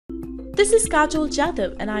This is Kajol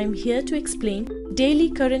Jadhav and I am here to explain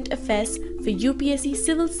daily current affairs for UPSC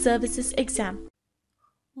Civil Services exam.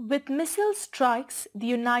 With missile strikes, the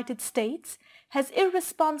United States has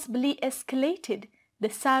irresponsibly escalated the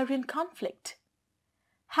Syrian conflict.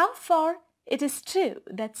 How far it is true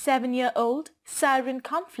that 7-year-old Syrian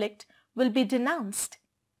conflict will be denounced?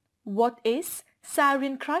 What is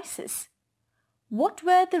Syrian crisis? What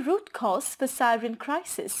were the root cause for Syrian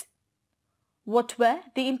crisis? What were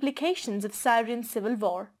the implications of Syrian civil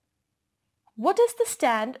war? What is the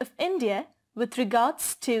stand of India with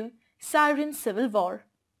regards to Syrian civil war?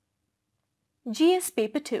 GS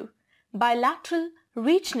Paper 2. Bilateral,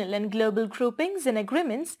 regional and global groupings and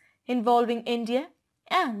agreements involving India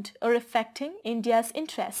and or affecting India's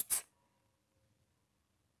interests.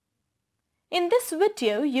 In this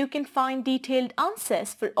video, you can find detailed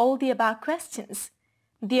answers for all the above questions.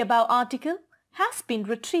 The above article has been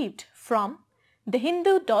retrieved from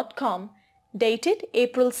thehindu.com, dated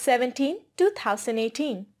April 17,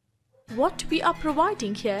 2018. What we are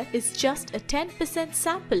providing here is just a 10%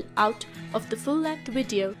 sample out of the full-length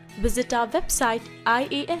video. Visit our website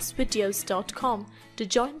iasvideos.com to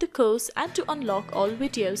join the course and to unlock all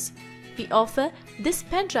videos. We offer this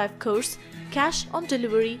pen drive course cash on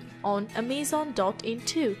delivery on Amazon.in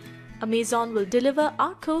too. Amazon will deliver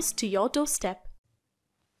our course to your doorstep.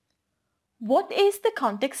 What is the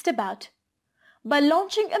context about? By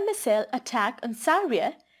launching a missile attack on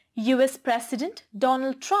Syria, US President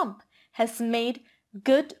Donald Trump has made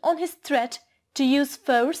good on his threat to use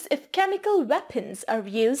force if chemical weapons are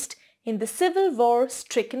used in the civil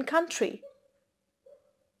war-stricken country.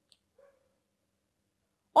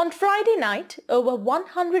 On Friday night, over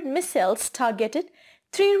 100 missiles targeted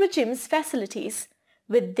 3 regimes' facilities.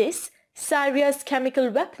 With this, Syria's chemical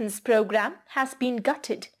weapons program has been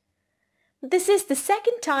gutted. This is the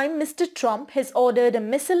second time Mr. Trump has ordered a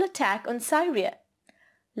missile attack on Syria.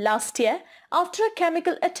 Last year, after a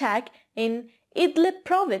chemical attack in Idlib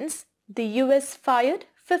province, the US fired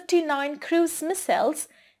 59 cruise missiles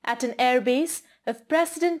at an airbase of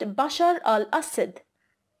President Bashar al-Assad.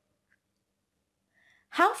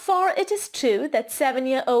 How far it is true that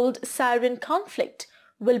 7-year-old Syrian conflict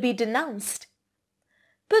will be denounced?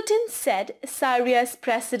 Putin said Syria's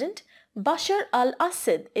President Bashar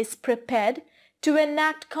al-Assad is prepared to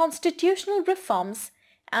enact constitutional reforms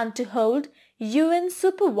and to hold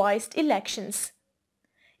UN-supervised elections.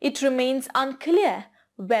 It remains unclear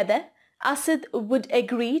whether Assad would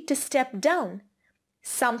agree to step down,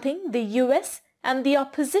 something the US and the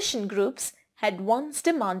opposition groups had once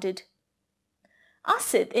demanded.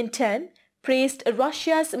 Assad, in turn, praised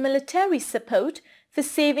Russia's military support for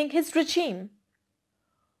saving his regime.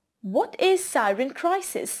 What is Syrian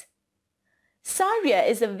crisis? Syria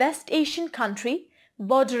is a West Asian country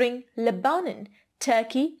bordering Lebanon,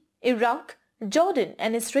 Turkey, Iraq, Jordan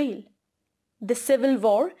and Israel. The civil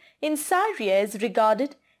war in Syria is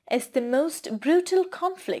regarded as the most brutal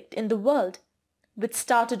conflict in the world, which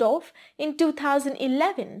started off in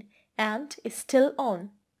 2011 and is still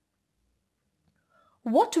on.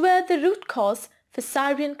 What were the root cause for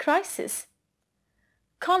Syrian crisis?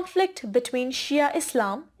 Conflict between Shia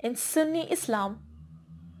Islam and Sunni Islam.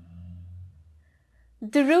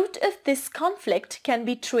 The root of this conflict can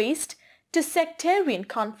be traced to sectarian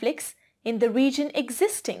conflicts in the region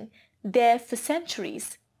existing there for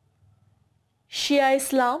centuries. Shia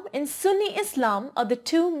Islam and Sunni Islam are the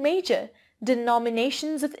two major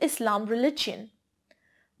denominations of Islam religion,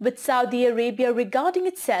 with Saudi Arabia regarding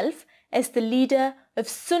itself as the leader of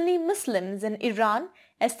Sunni Muslims and Iran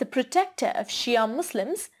as the protector of Shia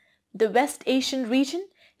Muslims. The West Asian region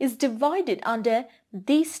is divided under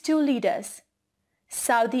these two leaders.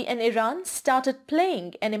 Saudi and Iran started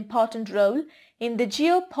playing an important role in the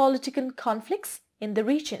geopolitical conflicts in the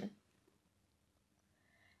region.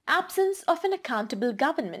 Absence of an accountable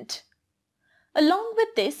government. Along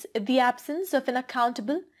with this, the absence of an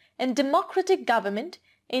accountable and democratic government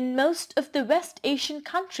in most of the West Asian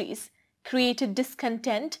countries created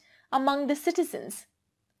discontent among the citizens.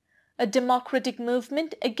 A democratic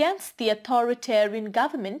movement against the authoritarian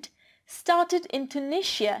government started in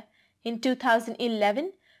Tunisia in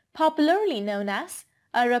 2011, popularly known as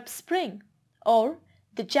Arab Spring or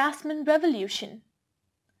the Jasmine Revolution.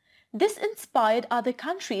 This inspired other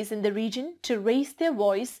countries in the region to raise their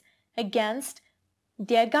voice against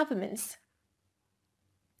their governments.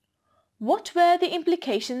 What were the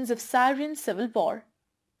implications of Syrian civil war?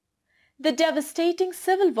 The devastating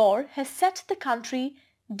civil war has set the country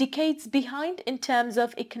decades behind in terms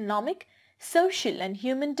of economic, social and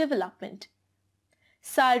human development.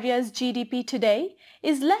 Syria's GDP today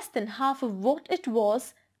is less than half of what it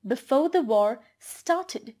was before the war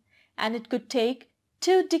started, and it could take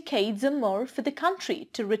 2 decades or more for the country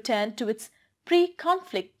to return to its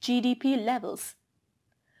pre-conflict GDP levels.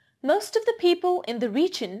 Most of the people in the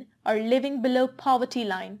region are living below poverty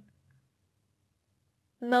line.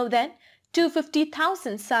 More than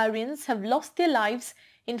 250,000 Syrians have lost their lives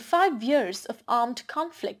in 5 years of armed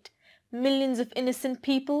conflict. Millions of innocent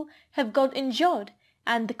people have got injured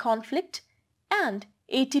and the conflict, and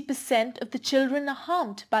 80% of the children are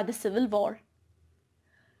harmed by the civil war.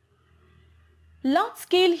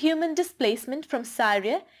 Large-scale human displacement from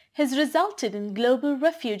Syria has resulted in global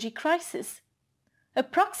refugee crisis.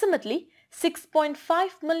 Approximately 6.5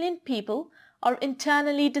 million people are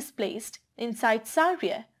internally displaced inside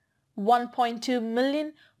Syria. 1.2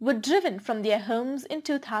 million were driven from their homes in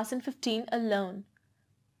 2015 alone.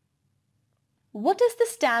 What is the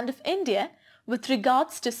stand of India with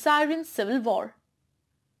regards to Syrian civil war?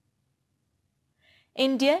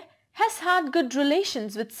 India has had good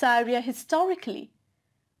relations with Syria historically,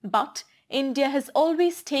 but India has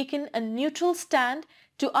always taken a neutral stand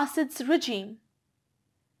to Assad's regime.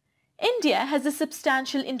 India has a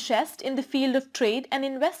substantial interest in the field of trade and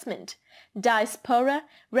investment, diaspora,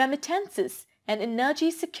 remittances, and energy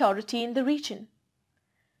security in the region.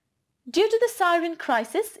 Due to the Syrian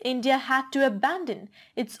crisis, India had to abandon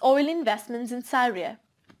its oil investments in Syria.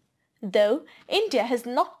 Though India has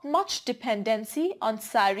not much dependency on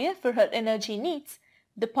Syria for her energy needs,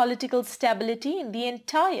 the political stability in the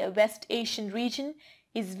entire West Asian region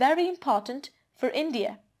is very important for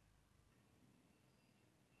India.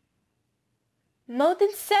 More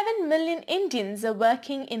than 7 million Indians are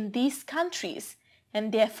working in these countries,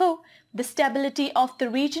 and therefore the stability of the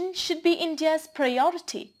region should be India's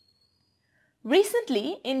priority.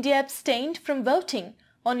 Recently, India abstained from voting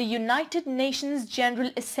on a United Nations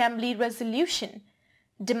General Assembly resolution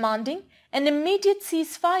demanding an immediate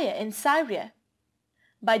ceasefire in Syria.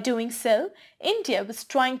 By doing so, India was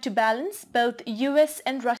trying to balance both US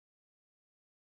and Russia